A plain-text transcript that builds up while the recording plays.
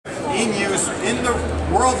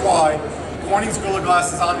Worldwide, Corning's Gorilla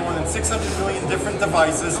Glass is on more than 600 million different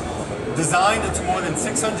devices, designed into more than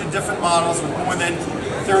 600 different models with more than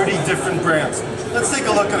 30 different brands. Let's take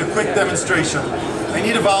a look at a quick demonstration. I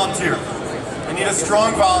need a volunteer. I need a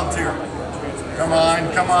strong volunteer. Come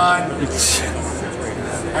on, come on.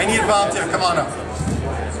 I need a volunteer, come on up.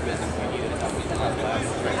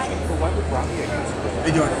 How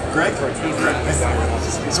you doing? Greg? Greg.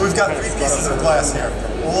 So we've got 3 pieces of glass here.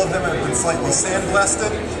 All of them have been slightly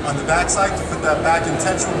sandblasted on the backside to put that back in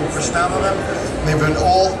tension when we push down on them. And they've been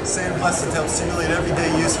all sandblasted to help simulate everyday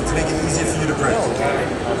use and to make it easier for you to break.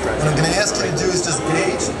 What I'm going to ask you to do is just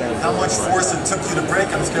gauge how much force it took you to break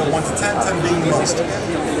on a scale of 1 to 10, 10 being the most.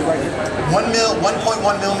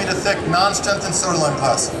 1.1 millimeter thick, non-strengthened soda lime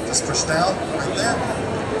glass. Just push down right there.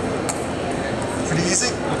 Pretty easy?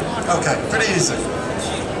 Okay, pretty easy.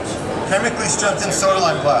 Chemically strengthened soda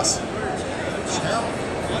lime glass. Push down.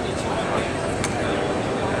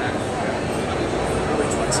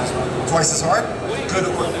 Twice as hard. Good.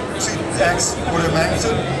 2x order of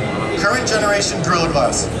magnitude. Current generation Gorilla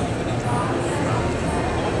Glass.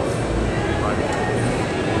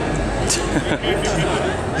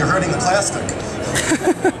 You're hurting the plastic.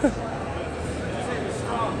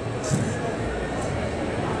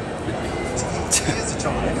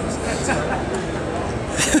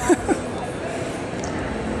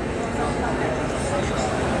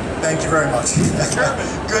 Thank you very much.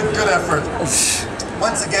 Good effort.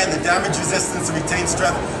 Once again, the damage resistance and retained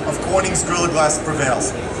strength of Corning's Gorilla Glass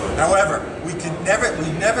prevails. However, we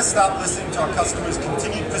never stop listening to our customers'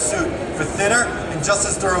 continued pursuit for thinner and just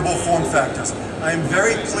as durable form factors. I am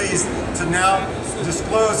very pleased to now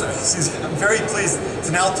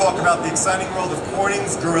talk about the exciting world of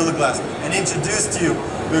Corning's Gorilla Glass and introduce to you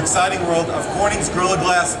the exciting world of Corning's Gorilla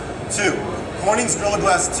Glass 2. Corning's Gorilla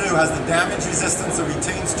Glass 2 has the damage resistance and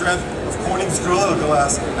retained strength of Corning's Gorilla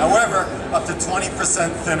Glass, however, up to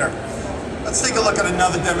 20% thinner. Let's take a look at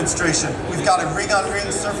another demonstration. We've got a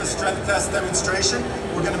ring-on-ring surface strength test demonstration.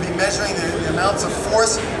 We're going to be measuring the amounts of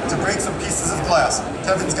force to break some pieces of glass.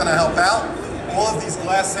 Kevin's going to help out. All of these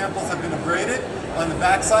glass samples have been abraded on the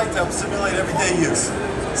backside to help simulate everyday use.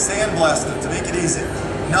 Sandblasted to make it easy.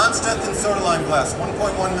 Non-strengthened soda lime glass,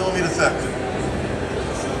 1.1 millimeter thick.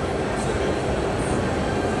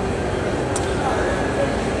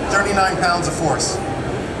 £39 of force.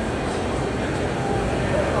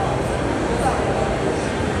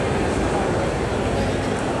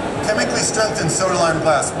 Chemically strengthened soda lime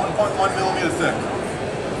glass, 1.1 millimeter thick.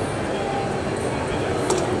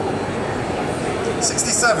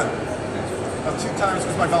 67. About 2 times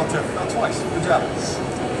with my volunteer. About twice. Good job.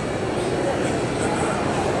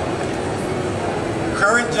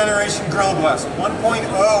 Current generation Gorilla Glass,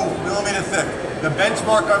 1.0 millimeter thick. The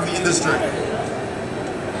benchmark of the industry.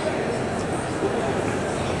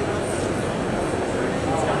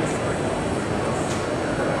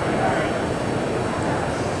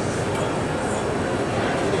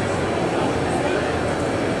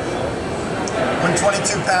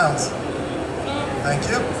 £22. Thank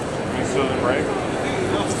you. You still didn't break?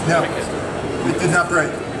 No, it did not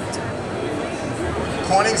break.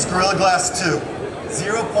 Corning's Gorilla Glass 2,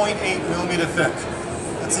 0.8 millimeter thick.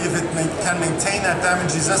 Let's see if it can maintain that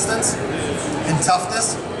damage resistance and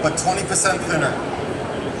toughness, but 20% thinner.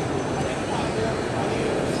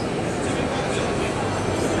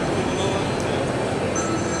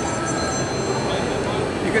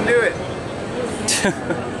 You can do it.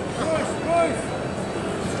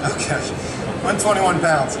 Okay, 121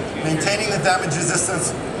 pounds. Maintaining the damage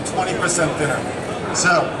resistance, 20% thinner.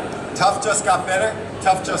 So, tough just got better,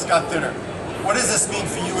 tough just got thinner. What does this mean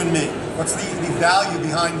for you and me? What's the value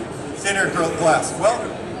behind thinner glass? Well,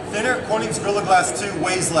 thinner Corning's Gorilla Glass 2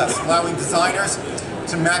 weighs less, allowing designers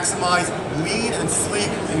to maximize lean and sleek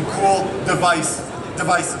and cool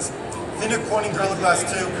devices. Thinner Corning Gorilla Glass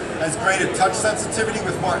 2 has greater touch sensitivity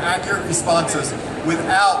with more accurate responses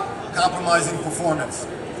without compromising performance.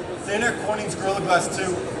 Thinner Corning's Gorilla Glass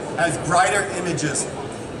 2 has brighter images,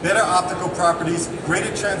 better optical properties,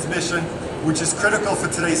 greater transmission, which is critical for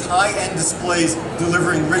today's high-end displays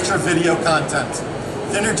delivering richer video content.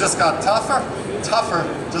 Thinner just got tougher, tougher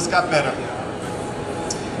just got better.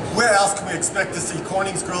 Where else can we expect to see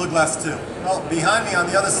Corning's Gorilla Glass 2? Well, behind me on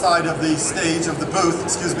the other side of the stage, of the booth,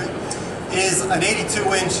 excuse me, is an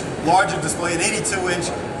 82-inch larger display, an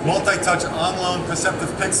 82-inch multi-touch on-loan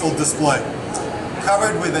perceptive pixel display,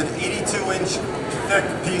 covered with an 82-inch thick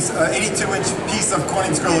piece, 82-inch piece of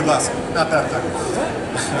Corning's Gorilla Glass. Not that thick.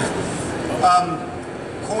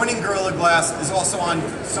 Corning Gorilla Glass is also on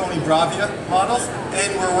Sony Bravia models,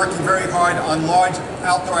 and we're working very hard on large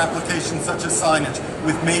outdoor applications such as signage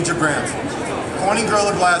with major brands. Corning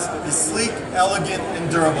Gorilla Glass is sleek, elegant, and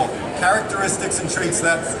durable. Characteristics and traits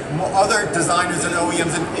that other designers and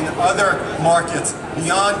OEMs in other markets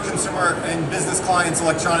beyond consumer and business clients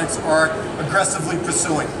electronics are aggressively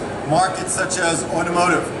pursuing. Markets such as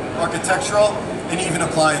automotive, architectural, and even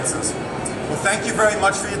appliances. Well, thank you very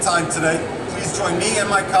much for your time today. Please join me and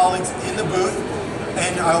my colleagues in the booth,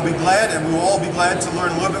 and I'll be glad, and we will all be glad to learn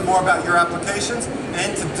a little bit more about your applications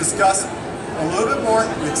and to discuss a little bit more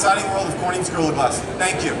the exciting world of Corning's Gorilla Glass.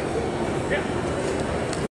 Thank you.